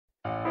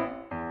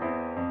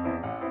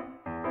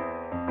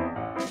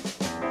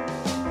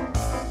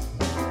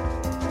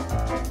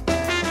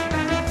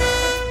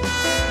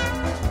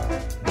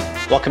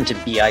Welcome to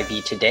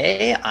BIB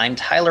Today. I'm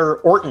Tyler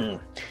Orton.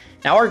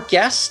 Now, our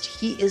guest,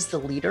 he is the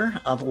leader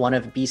of one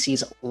of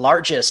BC's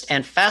largest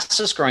and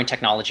fastest growing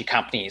technology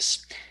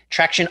companies.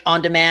 Traction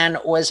On Demand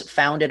was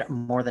founded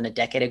more than a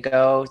decade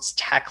ago. It's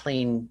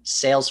tackling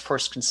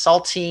Salesforce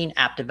consulting,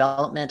 app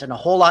development, and a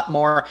whole lot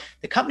more.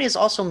 The company has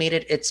also made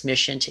it its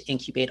mission to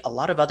incubate a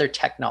lot of other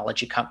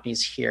technology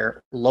companies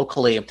here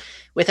locally.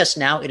 With us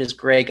now, it is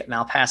Greg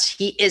Malpass.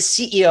 He is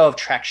CEO of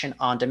Traction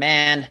On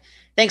Demand.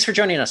 Thanks for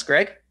joining us,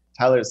 Greg.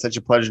 Tyler, it's such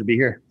a pleasure to be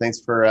here.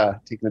 Thanks for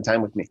taking the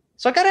time with me.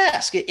 So I got to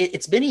ask,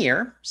 it's been a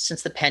year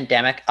since the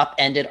pandemic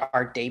upended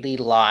our daily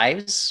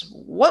lives.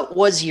 What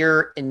was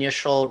your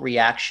initial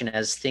reaction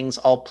as things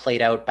all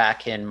played out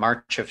back in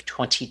March of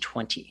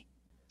 2020?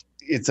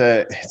 It's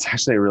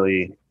actually a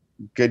really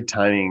good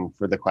timing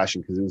for the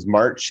question because it was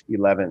March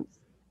 11th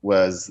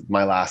was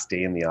my last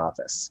day in the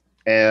office.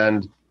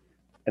 And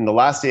the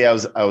last day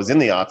I was in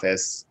the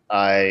office,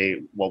 my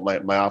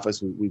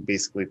office, we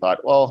basically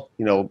thought, well,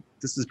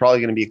 this is probably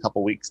going to be a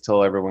couple of weeks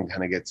till everyone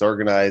kind of gets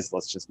organized.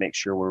 Let's just make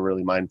sure we're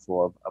really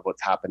mindful of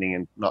what's happening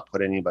and not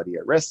put anybody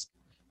at risk.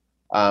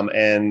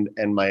 And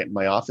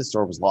my office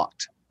door was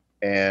locked,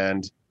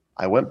 and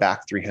I went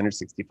back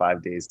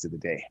 365 days to the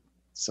day.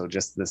 So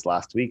just this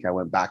last week, I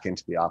went back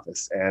into the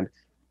office, and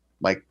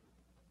it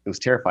was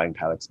terrifying,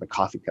 Tyler, because my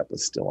coffee cup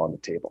was still on the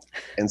table.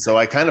 And so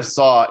I kind of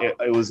saw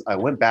I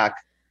went back,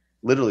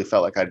 literally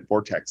felt like I'd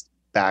vortexed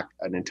back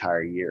an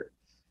entire year.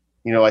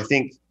 I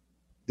think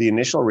the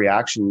initial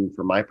reaction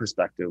from my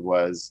perspective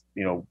was,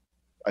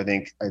 I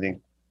think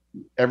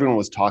everyone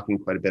was talking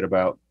quite a bit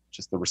about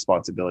just the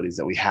responsibilities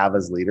that we have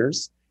as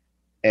leaders.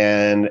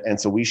 And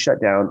so we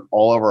shut down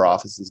all of our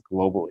offices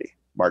globally,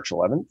 March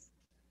 11th,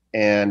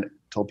 and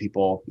told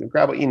people,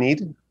 grab what you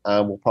need.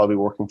 We'll probably be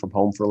working from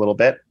home for a little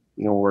bit.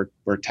 We're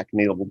a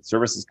tech-enabled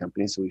services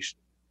company, so we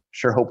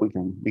sure hope we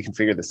can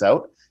figure this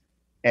out.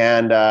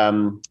 And,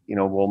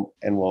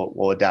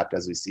 we'll adapt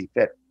as we see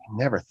fit. I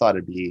never thought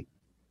it'd be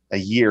a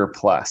year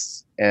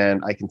plus.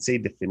 And I can say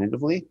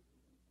definitively,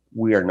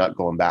 we are not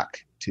going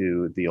back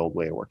to the old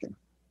way of working.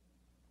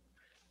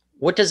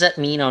 What does that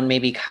mean on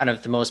maybe kind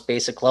of the most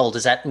basic level?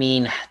 Does that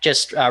mean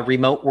just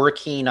remote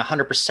working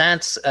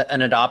 100%,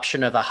 an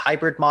adoption of a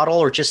hybrid model,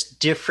 or just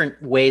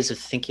different ways of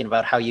thinking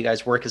about how you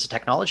guys work as a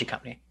technology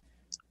company?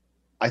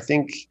 I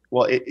think,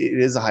 well, it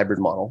is a hybrid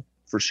model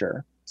for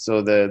sure.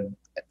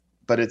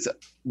 But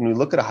when we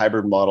look at a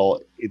hybrid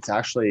model, it's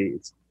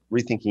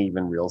rethinking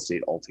even real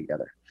estate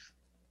altogether.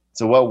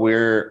 So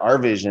our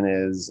vision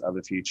is of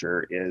the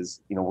future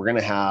is, we're going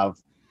to have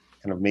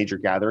kind of major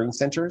gathering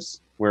centers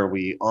where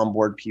we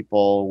onboard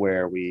people,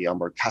 where we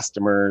onboard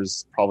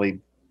customers, probably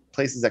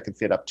places that could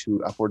fit up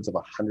to upwards of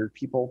 100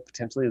 people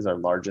potentially as our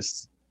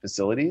largest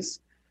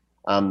facilities.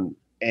 And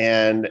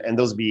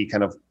those be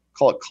kind of,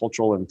 call it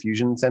cultural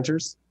infusion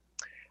centers.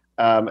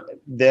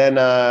 Then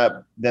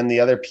the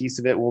other piece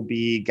of it will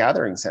be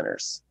gathering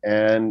centers.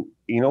 And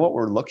what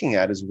we're looking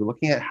at is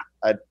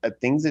at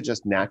things that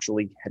just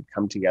naturally had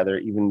come together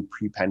even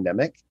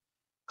pre-pandemic.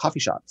 Coffee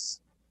shops.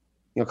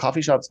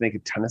 Coffee shops make a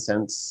ton of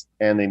sense,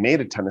 and they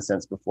made a ton of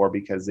sense before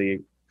because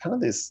they kind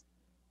of this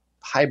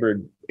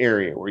hybrid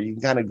area where you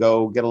can kind of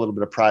go get a little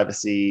bit of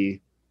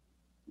privacy,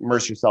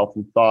 immerse yourself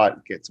in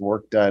thought, get some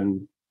work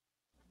done,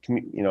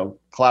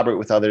 collaborate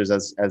with others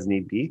as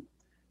need be.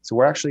 So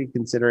we're actually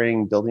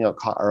considering building out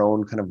our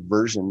own kind of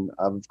version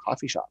of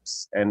coffee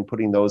shops and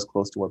putting those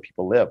close to where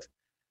people live.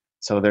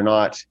 So they're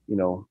not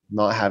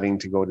having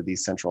to go to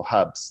these central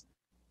hubs.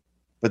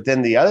 But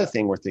then the other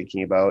thing we're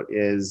thinking about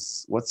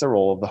is what's the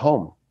role of the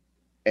home?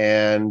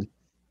 And,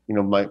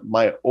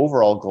 my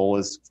overall goal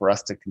is for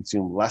us to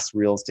consume less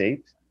real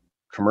estate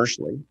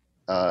commercially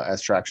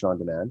as Traction On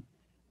Demand.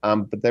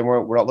 But then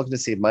we're not looking to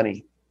save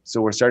money. So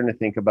we're starting to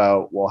think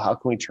about, well, how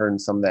can we turn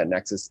some of that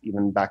nexus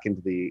even back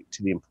into the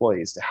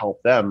employees to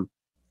help them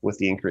with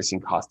the increasing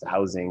cost of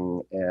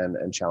housing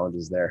and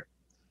challenges there.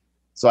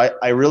 So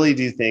I really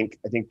do think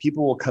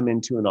people will come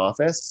into an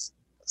office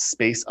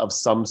space of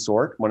some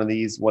sort, one of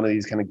these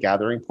kind of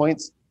gathering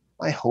points.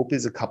 My hope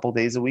is a couple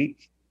days a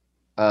week.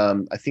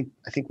 I think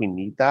we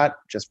need that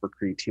just for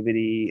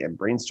creativity and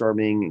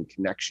brainstorming and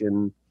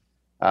connection.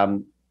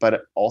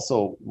 But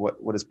also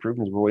what is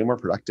proven is we're way more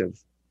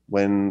productive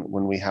when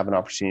we have an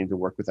opportunity to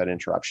work without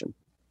interruption.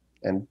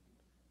 And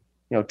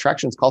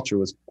Traction's culture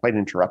was quite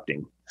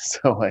interrupting.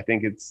 So I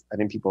think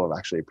people have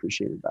actually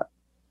appreciated that.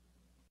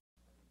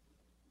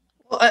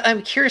 Well,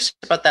 I'm curious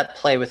about that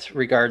play with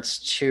regards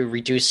to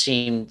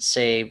reducing,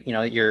 say,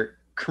 your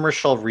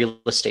commercial real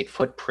estate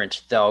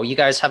footprint, though. You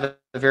guys have a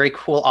very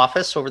cool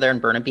office over there in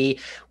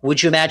Burnaby.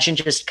 Would you imagine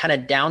just kind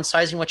of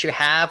downsizing what you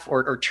have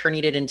or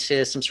turning it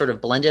into some sort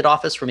of blended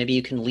office where maybe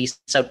you can lease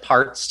out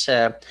parts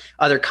to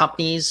other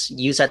companies,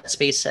 use that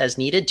space as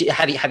needed?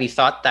 Have you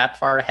thought that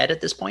far ahead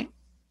at this point?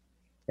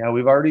 Yeah,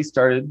 we've already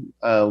started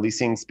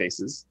leasing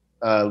spaces,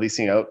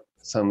 leasing out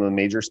some of the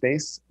major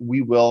space.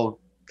 We will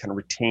kind of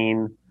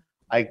retain,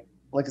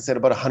 like I said,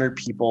 about 100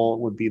 people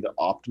would be the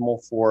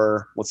optimal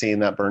for, let's say, in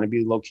that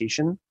Burnaby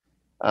location.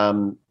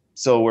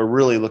 So we're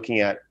really looking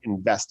at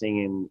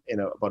investing in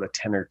about a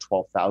 10 or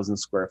 12,000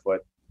 square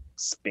foot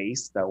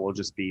space that will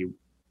just be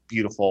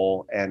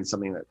beautiful and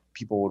something that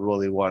people would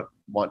really want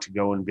to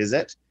go and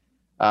visit.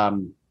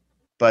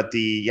 But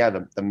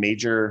the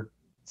major,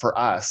 for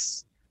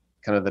us,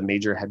 kind of the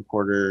major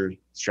headquarter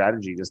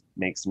strategy just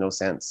makes no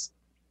sense.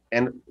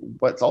 And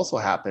what's also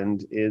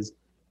happened is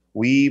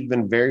we've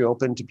been very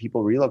open to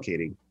people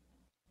relocating.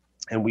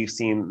 And we've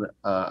seen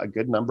a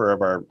good number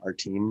of our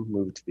team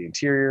move to the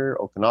interior,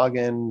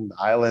 Okanagan, the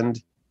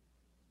island,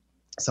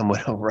 some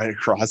went right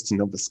across to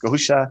Nova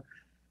Scotia.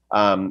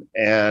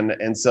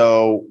 And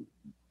so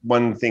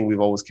one thing we've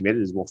always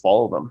committed is we'll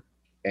follow them.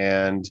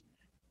 And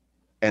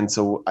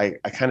so I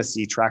kind of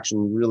see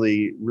Traction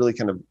really, really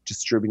kind of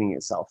distributing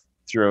itself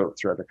throughout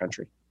the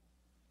country.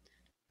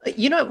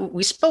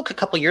 We spoke a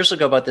couple of years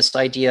ago about this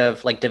idea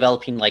of like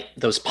developing like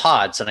those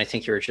pods, and I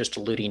think you were just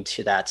alluding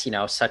to that,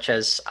 such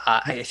as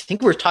I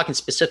think we were talking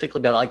specifically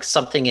about like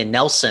something in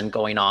Nelson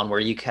going on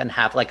where you can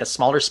have like a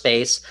smaller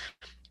space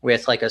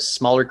with like a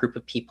smaller group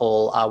of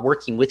people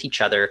working with each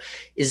other.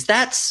 Is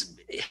that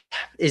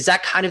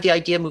kind of the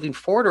idea moving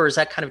forward, or is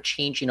that kind of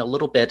changing a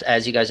little bit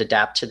as you guys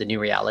adapt to the new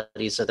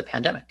realities of the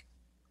pandemic?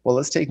 Well,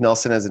 let's take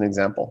Nelson as an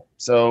example.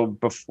 So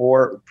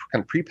before,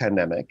 kind of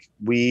pre-pandemic,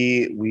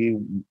 we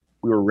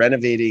were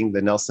renovating the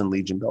Nelson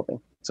Legion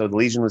building. So the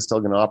Legion was still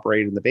going to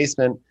operate in the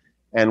basement,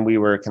 and we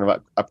were kind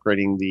of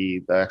upgrading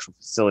the actual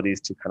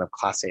facilities to kind of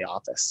Class A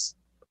office.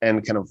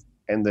 And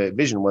the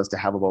vision was to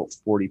have about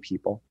 40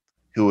 people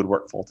who would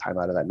work full time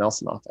out of that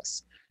Nelson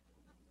office.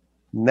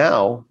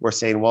 Now we're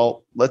saying,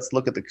 well, let's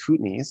look at the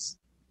Kootenays,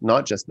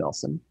 not just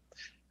Nelson.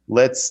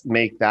 Let's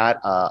make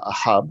that a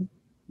hub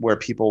where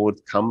people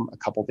would come a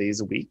couple days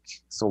a week,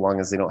 so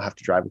long as they don't have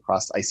to drive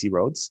across icy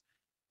roads.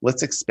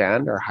 Let's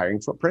expand our hiring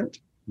footprint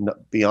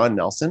beyond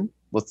Nelson.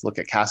 Let's look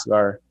at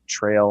Castlegar,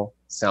 Trail,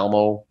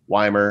 Salmo,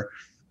 Weimar,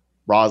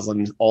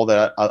 Rossland, all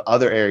the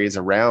other areas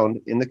around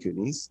in the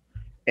Kootenays.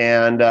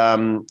 And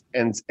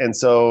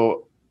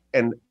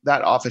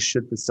that office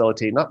should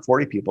facilitate not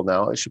 40 people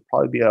now, it should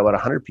probably be about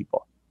 100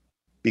 people,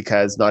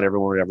 because not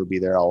everyone would ever be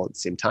there all at the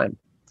same time.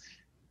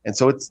 And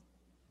so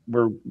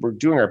we're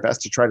doing our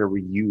best to try to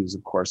reuse,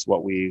 of course,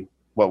 what we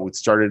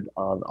started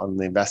on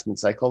the investment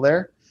cycle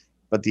there.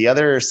 But the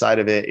other side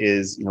of it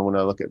is, when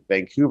I look at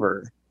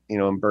Vancouver,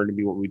 and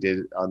Burnaby, what we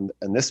did on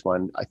this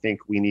one, I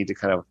think we need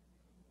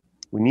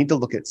to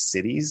look at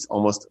cities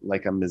almost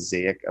like a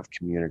mosaic of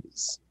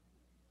communities.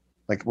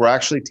 Like we're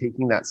actually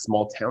taking that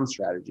small town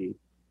strategy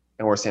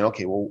and we're saying,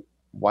 okay, well,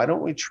 why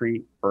don't we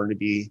treat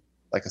Burnaby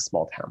like a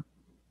small town?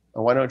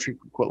 And why don't we treat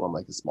Coquitlam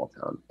like a small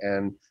town?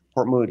 And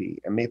Port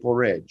Moody and Maple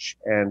Ridge,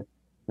 and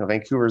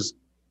Vancouver's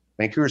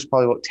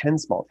probably about 10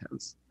 small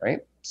towns, right?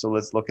 So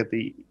let's look at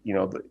the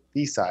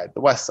east side,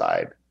 the west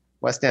side,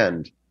 West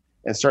End,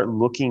 and start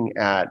looking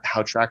at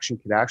how Traction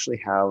could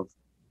actually have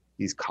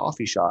these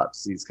coffee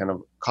shops, these kind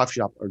of coffee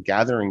shop or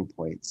gathering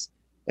points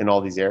in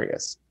all these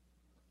areas.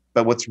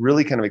 But what's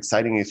really kind of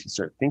exciting is you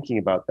start thinking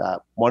about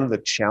that. One of the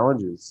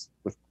challenges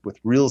with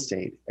real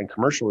estate and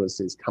commercial real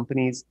estate is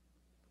companies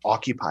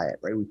occupy it,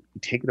 right? We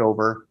take it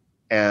over,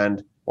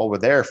 and while we're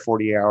there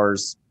 40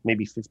 hours,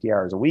 maybe 50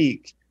 hours a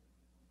week,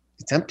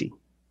 it's empty,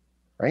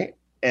 right?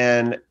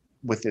 And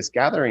with this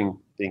gathering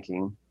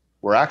thinking,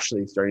 we're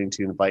actually starting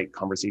to invite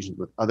conversations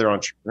with other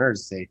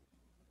entrepreneurs to say,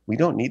 we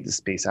don't need the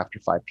space after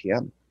 5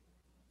 p.m.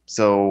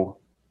 So,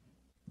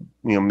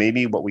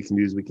 maybe what we can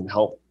do is we can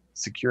help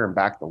secure and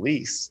back the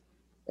lease,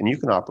 and you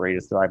can operate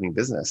a thriving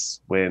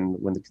business when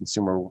the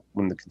consumer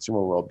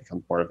world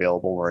becomes more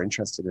available or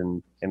interested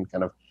in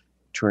kind of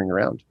touring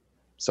around.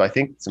 So I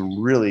think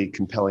some really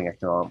compelling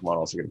economic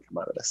models are going to come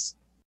out of this.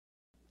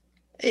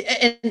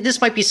 And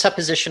this might be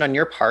supposition on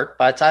your part,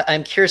 but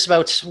I'm curious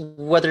about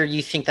whether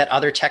you think that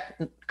other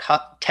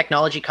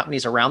technology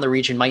companies around the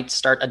region might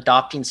start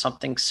adopting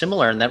something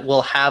similar, and that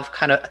will have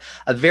kind of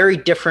a very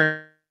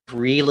different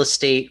real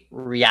estate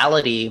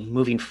reality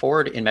moving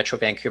forward in Metro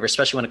Vancouver,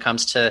 especially when it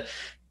comes to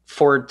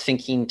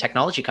forward-thinking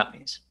technology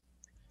companies.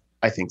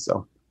 I think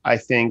so. I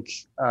think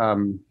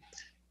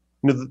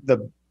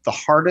the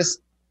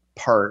hardest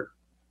part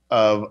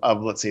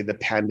of let's say the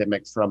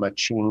pandemic from a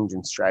change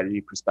in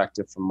strategy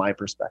perspective, from my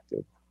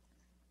perspective,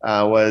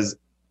 was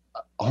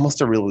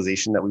almost a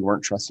realization that we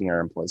weren't trusting our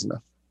employees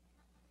enough.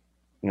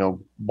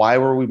 Why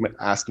were we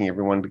asking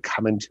everyone to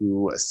come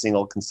into a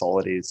single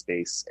consolidated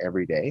space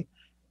every day?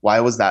 Why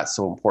was that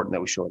so important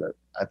that we showed it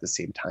at the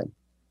same time?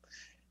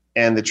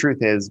 And the truth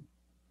is,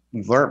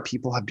 we've learned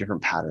people have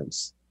different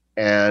patterns,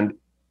 and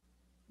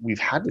we've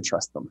had to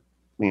trust them.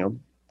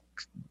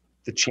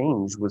 The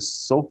change was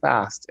so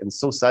fast and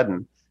so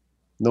sudden.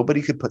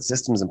 Nobody could put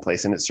systems in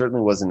place, and it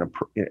certainly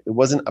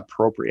wasn't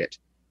appropriate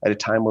at a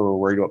time where we're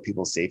worried about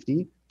people's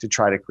safety to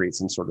try to create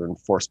some sort of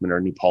enforcement or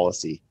new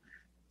policy.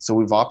 So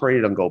we've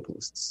operated on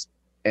goalposts,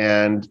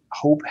 and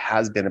hope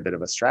has been a bit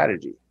of a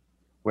strategy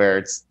where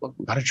it's, look,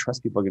 we've got to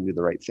trust people are going to do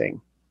the right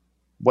thing.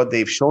 What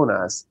they've shown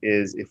us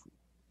is, if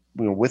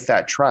with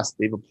that trust,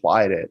 they've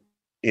applied it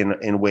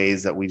in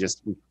ways that we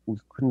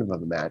couldn't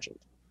have imagined.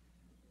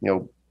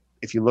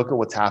 if you look at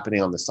what's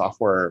happening on the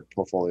software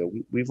portfolio,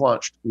 we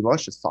launched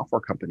a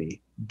software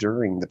company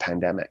during the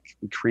pandemic.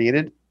 We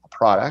created a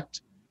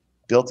product,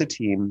 built a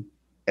team,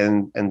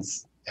 and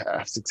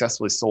have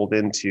successfully sold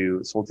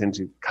into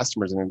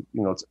customers, and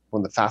it's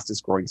one of the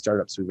fastest growing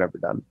startups we've ever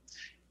done.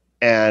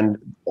 And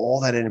all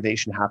that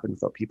innovation happened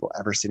without people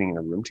ever sitting in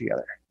a room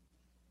together.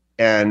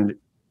 And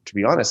to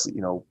be honest,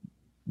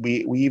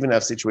 we even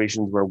have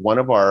situations where one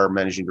of our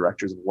managing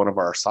directors of one of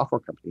our software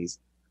companies,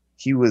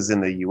 he was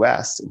in the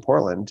US, in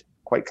Portland,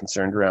 quite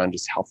concerned around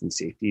just health and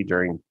safety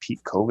during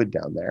peak COVID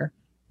down there.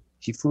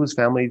 He flew his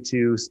family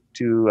to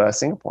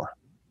Singapore.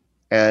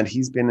 And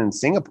he's been in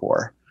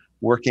Singapore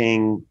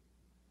working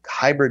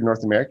hybrid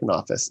North American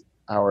office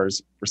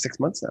hours for 6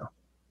 months now.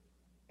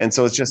 And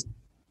so it's just,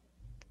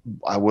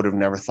 I would have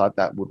never thought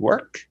that would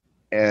work.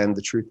 And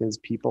the truth is,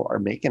 people are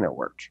making it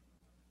work.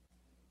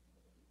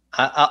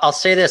 I'll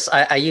say this.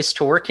 I used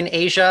to work in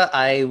Asia.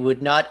 I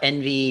would not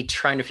envy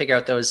trying to figure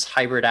out those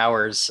hybrid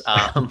hours,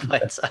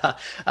 but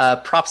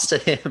props to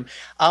him.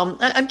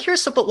 I'm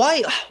curious, but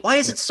why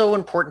is it so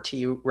important to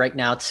you right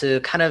now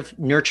to kind of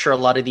nurture a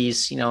lot of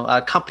these,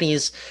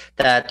 companies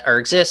that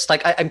exist?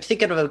 Like I'm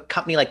thinking of a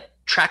company like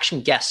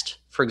Traction Guest,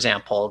 for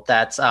example,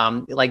 that's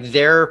like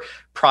their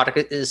product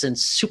is in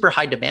super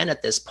high demand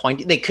at this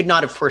point. They could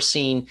not have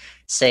foreseen,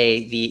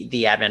 say,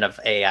 the advent of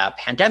a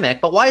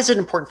pandemic. But why is it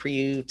important for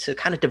you to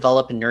kind of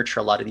develop and nurture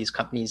a lot of these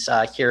companies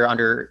here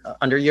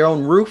under your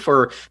own roof,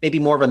 or maybe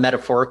more of a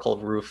metaphorical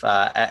roof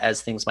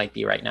as things might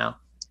be right now?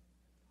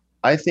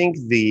 I think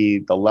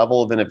the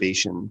level of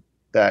innovation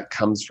that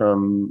comes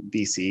from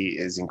BC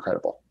is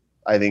incredible.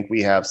 I think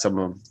we have some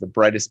of the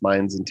brightest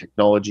minds in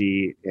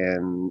technology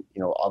and,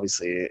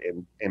 obviously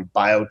in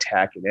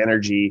biotech and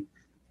energy.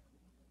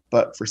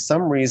 But for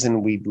some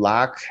reason, we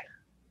lack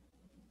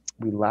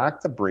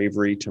the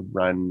bravery to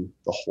run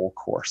the whole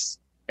course.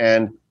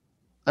 And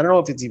I don't know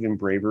if it's even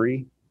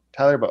bravery,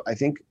 Tyler, but I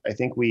think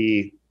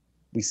we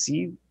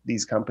see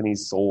these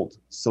companies sold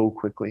so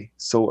quickly,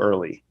 so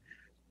early.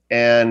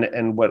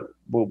 And what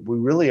we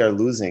really are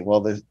losing,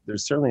 well, there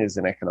certainly is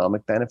an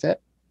economic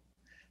benefit.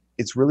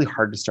 It's really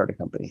hard to start a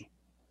company.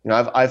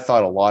 I've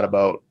thought a lot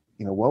about,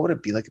 what would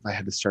it be like if I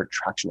had to start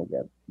Traction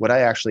again? Would I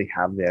actually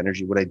have the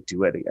energy? Would I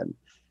do it again?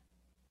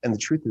 And the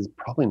truth is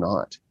probably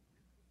not,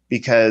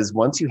 because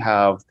once you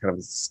have kind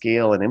of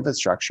scale and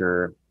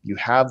infrastructure, you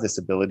have this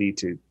ability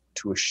to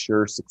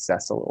assure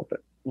success a little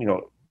bit.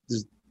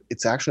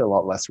 It's actually a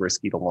lot less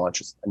risky to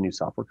launch a new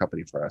software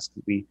company for us,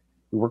 because we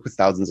work with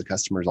thousands of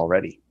customers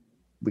already.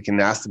 We can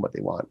ask them what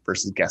they want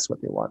versus guess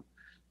what they want.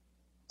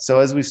 So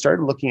as we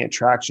started looking at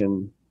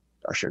Traction,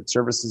 our shared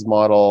services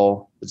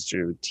model, the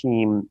distributed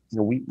team,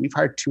 we've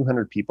hired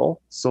 200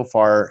 people so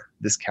far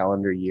this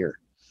calendar year.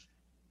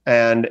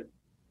 And,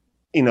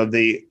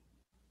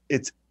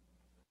 it's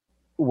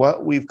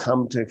what we've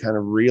come to kind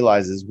of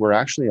realize is we're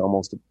actually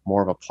almost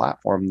more of a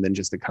platform than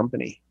just a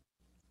company.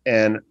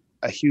 And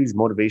a huge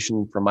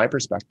motivation from my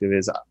perspective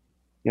is,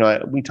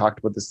 we talked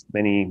about this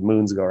many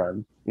moons ago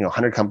around,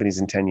 100 companies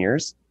in 10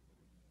 years.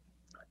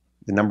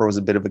 The number was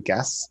a bit of a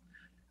guess.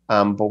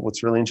 But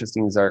what's really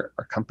interesting is our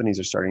companies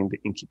are starting to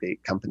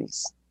incubate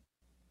companies.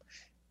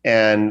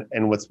 And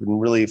what's been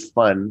really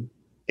fun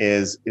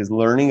is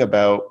learning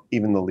about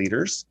even the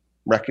leaders,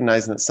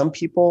 recognizing that some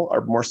people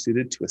are more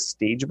suited to a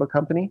stage of a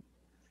company.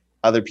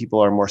 Other people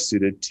are more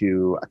suited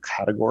to a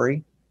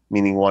category,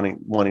 meaning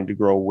wanting to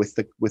grow with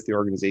the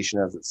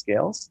organization as it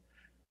scales.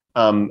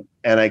 And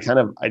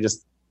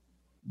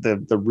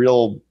the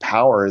real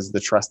power is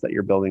the trust that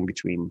you're building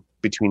between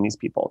these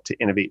people to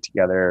innovate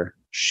together,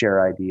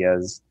 share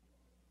ideas.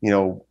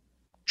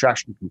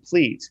 Traction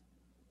Complete,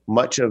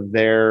 much of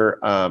their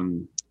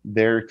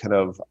kind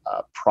of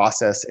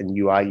process and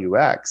UI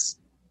UX,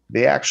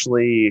 they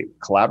actually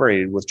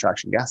collaborated with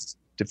Traction Guest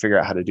to figure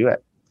out how to do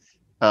it.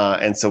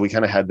 And so we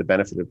kind of had the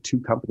benefit of two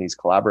companies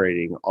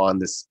collaborating on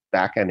this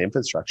back-end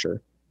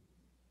infrastructure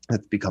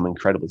that's become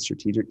incredibly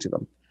strategic to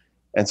them.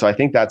 And so I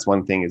think that's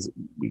one thing, is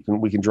we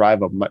can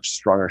drive a much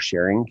stronger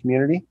sharing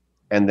community.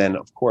 And then,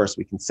 of course,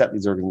 we can set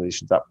these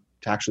organizations up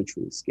to actually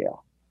truly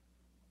scale.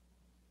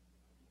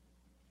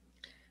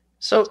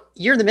 So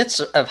you're in the midst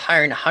of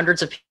hiring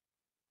hundreds of people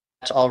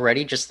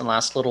already just in the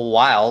last little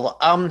while.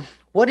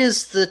 What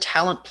is the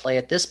talent play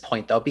at this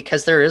point, though?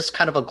 Because there is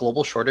kind of a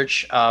global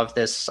shortage of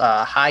this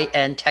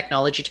high-end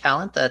technology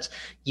talent that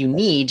you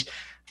need.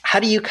 How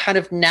do you kind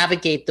of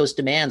navigate those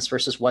demands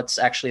versus what's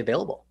actually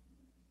available?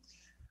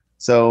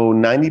 So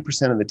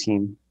 90% of the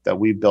team that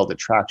we built at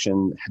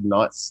Traction had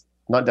not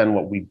done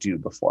what we do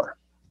before.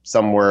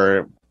 Some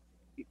were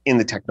in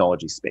the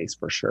technology space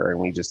for sure,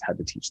 and we just had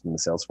to teach them the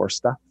Salesforce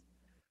stuff.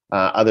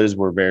 Others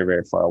were very,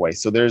 very far away.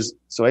 So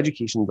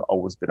education's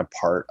always been a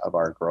part of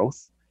our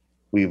growth.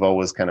 We've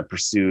always kind of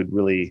pursued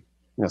really,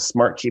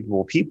 smart,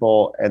 capable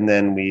people, and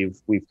then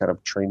we've kind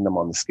of trained them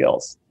on the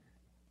skills.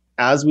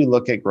 As we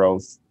look at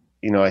growth,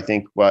 I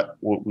think what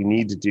we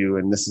need to do,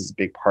 and this is a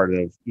big part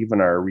of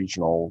even our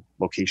regional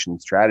location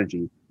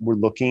strategy, we're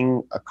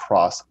looking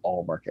across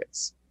all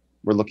markets.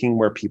 We're looking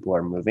where people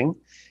are moving,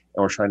 and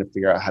we're trying to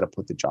figure out how to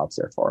put the jobs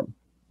there for them.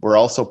 We're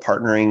also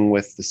partnering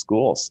with the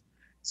schools.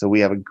 So we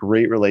have a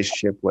great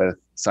relationship with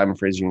Simon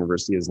Fraser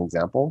University as an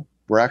example.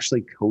 We're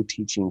actually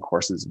co-teaching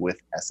courses with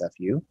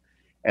SFU,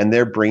 and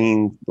they're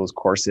bringing those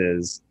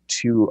courses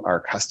to our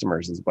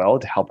customers as well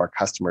to help our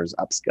customers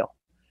upskill.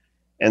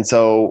 And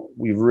so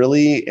we've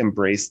really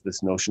embraced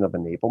this notion of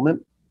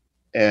enablement.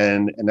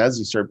 And as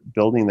you start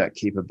building that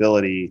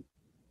capability,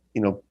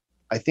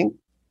 I think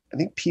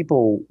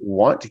people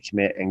want to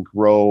commit and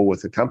grow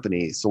with a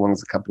company so long as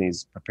the company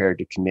is prepared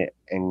to commit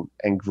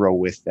and grow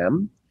with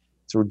them.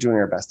 So we're doing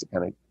our best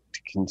to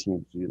continue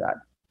to do that.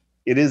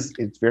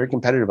 It's very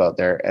competitive out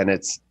there, and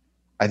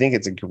I think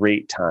it's a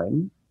great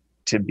time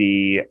to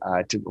be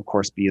of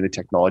course be in the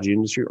technology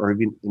industry or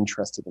even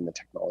interested in the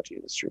technology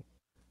industry.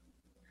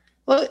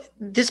 Well,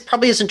 this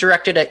probably isn't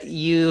directed at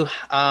you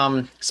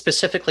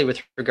specifically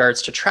with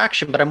regards to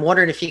Traction, but I'm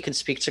wondering if you can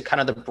speak to kind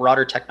of the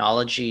broader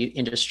technology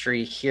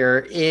industry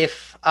here.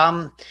 If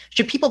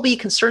should people be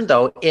concerned,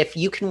 though, if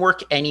you can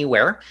work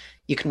anywhere,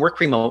 you can work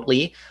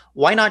remotely,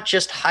 why not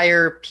just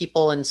hire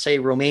people in, say,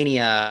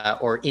 Romania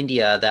or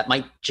India that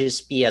might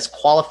just be as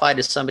qualified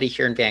as somebody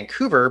here in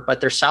Vancouver,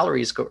 but their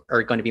salaries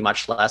are going to be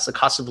much less. The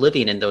cost of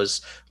living in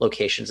those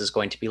locations is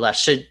going to be less.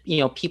 Should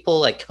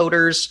people like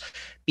coders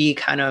be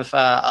kind of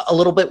a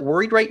little bit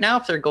worried right now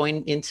if they're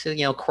going into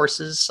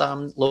courses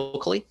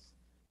locally?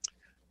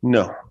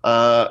 No,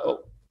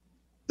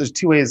 there's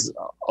two ways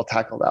I'll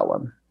tackle that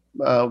one.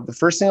 The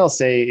first thing I'll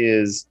say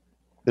is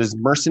there's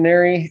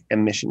mercenary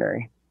and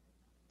missionary.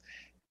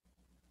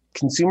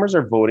 Consumers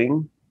are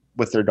voting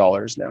with their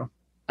dollars now.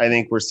 I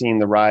think we're seeing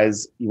the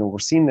rise. We're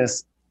seeing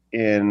this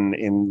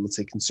in let's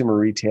say consumer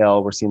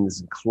retail. We're seeing this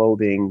in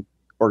clothing,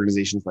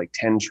 organizations like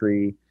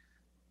Tentree.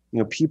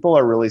 People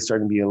are really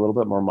starting to be a little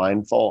bit more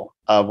mindful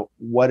of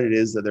what it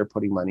is that they're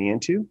putting money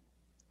into,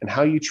 and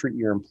how you treat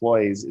your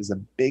employees is a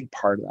big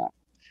part of that.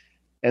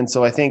 And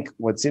so I think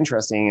what's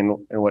interesting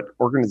and what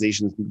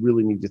organizations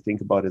really need to think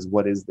about is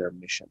what is their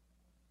mission?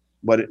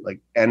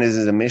 And is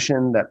it a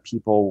mission that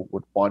people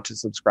would want to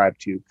subscribe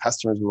to,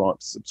 customers would want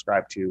to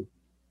subscribe to?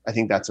 I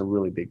think that's a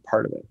really big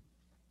part of it.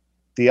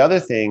 The other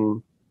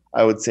thing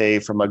I would say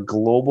from a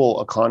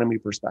global economy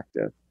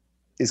perspective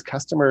is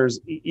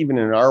customers, even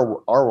in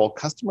our world,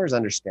 customers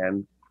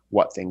understand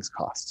what things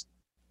cost.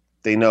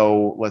 They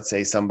know, let's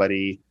say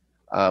somebody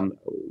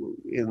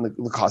in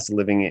the cost of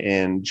living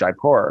in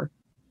Jaipur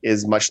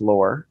is much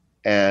lower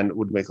and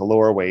would make a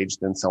lower wage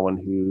than someone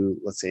who,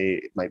 let's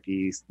say, might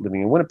be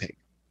living in Winnipeg.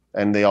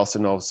 And they also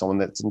know someone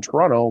that's in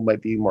Toronto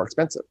might be more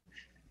expensive.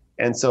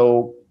 And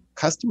so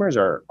customers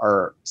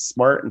are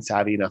smart and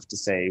savvy enough to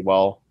say,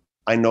 well,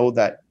 I know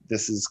that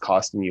this is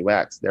costing you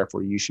X,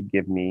 therefore you should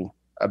give me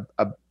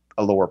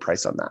a lower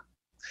price on that.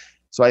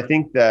 So I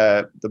think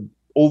the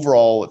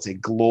overall, let's say,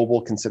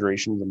 global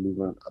consideration of the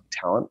movement of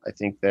talent, I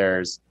think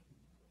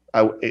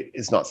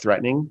it's not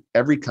threatening.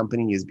 Every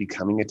company is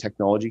becoming a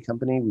technology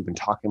company. We've been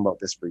talking about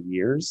this for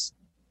years.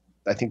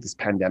 I think this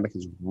pandemic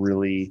has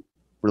really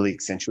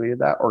accentuated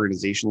that.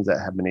 Organizations that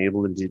have been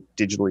able to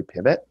digitally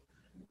pivot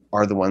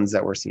are the ones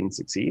that we're seeing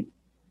succeed,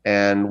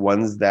 and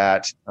ones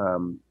that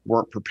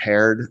weren't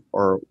prepared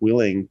or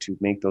willing to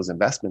make those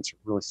investments are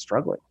really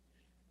struggling.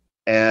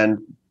 And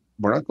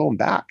we're not going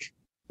back.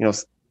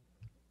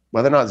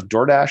 Whether or not it's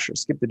DoorDash or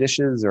Skip the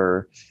Dishes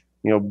or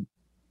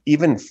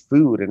even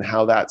food and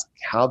how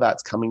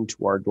that's coming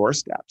to our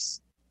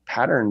doorsteps,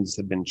 patterns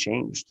have been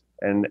changed,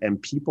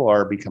 and people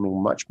are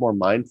becoming much more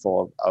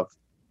mindful of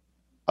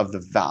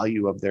the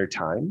value of their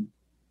time.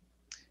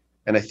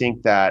 And I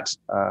think that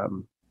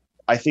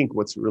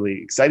what's really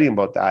exciting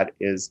about that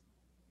is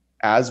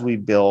as we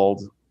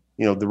build,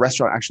 the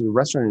restaurant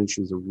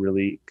industry is a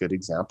really good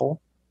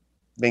example.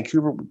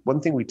 Vancouver, one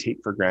thing we take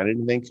for granted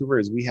in Vancouver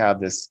is we have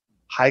this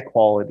high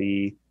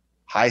quality,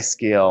 high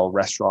scale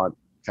restaurant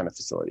kind of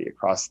facility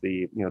across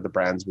the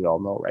brands we all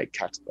know, right?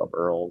 Cactus Club,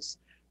 Earl's,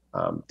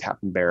 Tap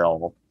and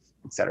Barrel,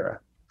 etc.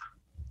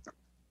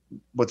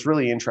 What's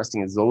really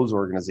interesting is those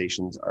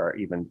organizations are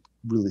even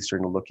really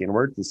starting to look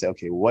inward and say,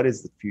 okay, what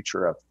is the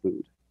future of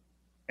food,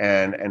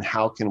 and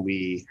how can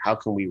we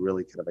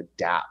really kind of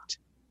adapt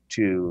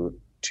to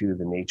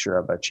the nature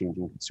of a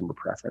changing consumer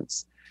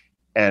preference,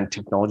 and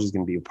technology is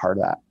going to be a part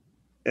of that.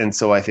 And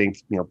so I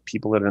think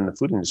people that are in the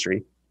food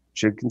industry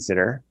should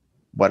consider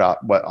what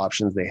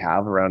options they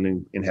have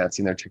around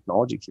enhancing their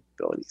technology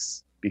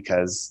capabilities,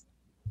 because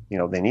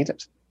they need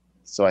it.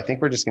 So I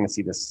think we're just going to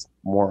see this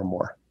more and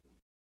more.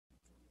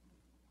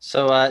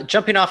 So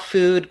jumping off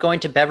food, going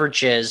to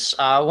beverages,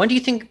 when do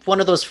you think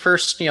one of those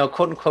first, quote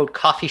unquote,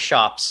 coffee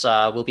shops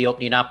will be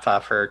opening up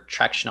for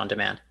Traction on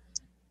Demand?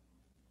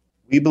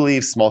 We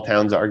believe small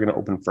towns are going to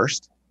open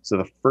first. So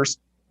the first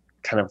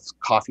kind of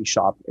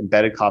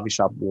embedded coffee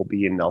shop will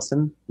be in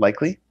Nelson,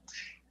 likely.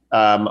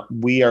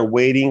 We are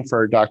waiting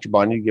for Dr.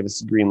 Bondi to give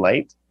us a green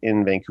light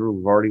in Vancouver.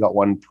 We've already got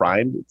one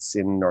primed. It's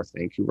in North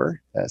Vancouver.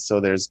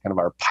 So there's kind of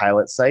our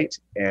pilot site,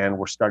 and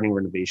we're starting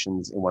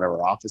renovations in one of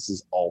our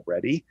offices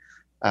already.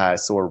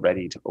 So we're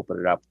ready to open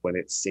it up when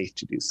it's safe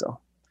to do so.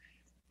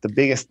 The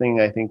biggest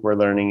thing I think we're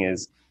learning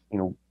is,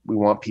 we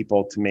want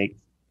people to make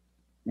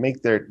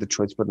make the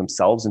choice for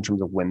themselves in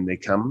terms of when they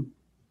come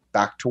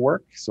back to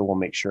work. So we'll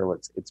make sure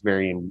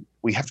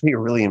we have to be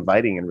really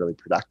inviting and really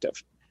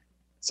productive.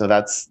 So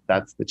that's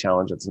the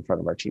challenge that's in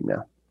front of our team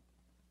now.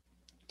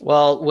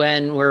 Well,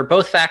 when we're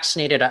both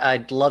vaccinated,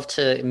 I'd love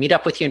to meet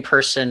up with you in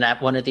person at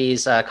one of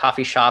these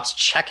coffee shops,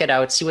 check it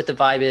out, see what the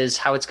vibe is,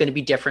 how it's going to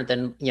be different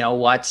than,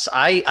 what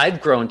I've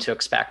grown to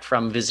expect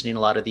from visiting a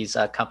lot of these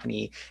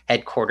company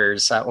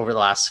headquarters over the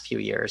last few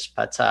years.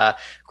 But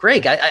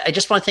Greg, I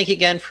just want to thank you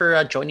again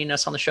for joining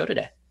us on the show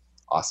today.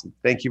 Awesome.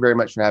 Thank you very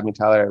much for having me,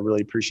 Tyler. I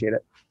really appreciate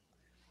it.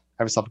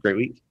 Have yourself a great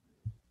week.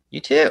 You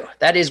too.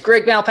 That is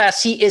Greg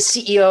Malpass. He is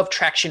CEO of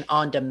Traction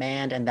On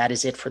Demand, and that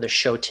is it for the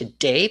show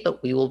today,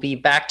 but we will be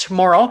back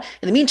tomorrow.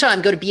 In the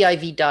meantime, go to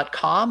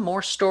BIV.com.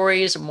 More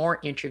stories, more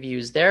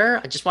interviews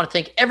there. I just want to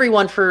thank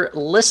everyone for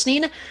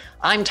listening.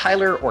 I'm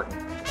Tyler Orton.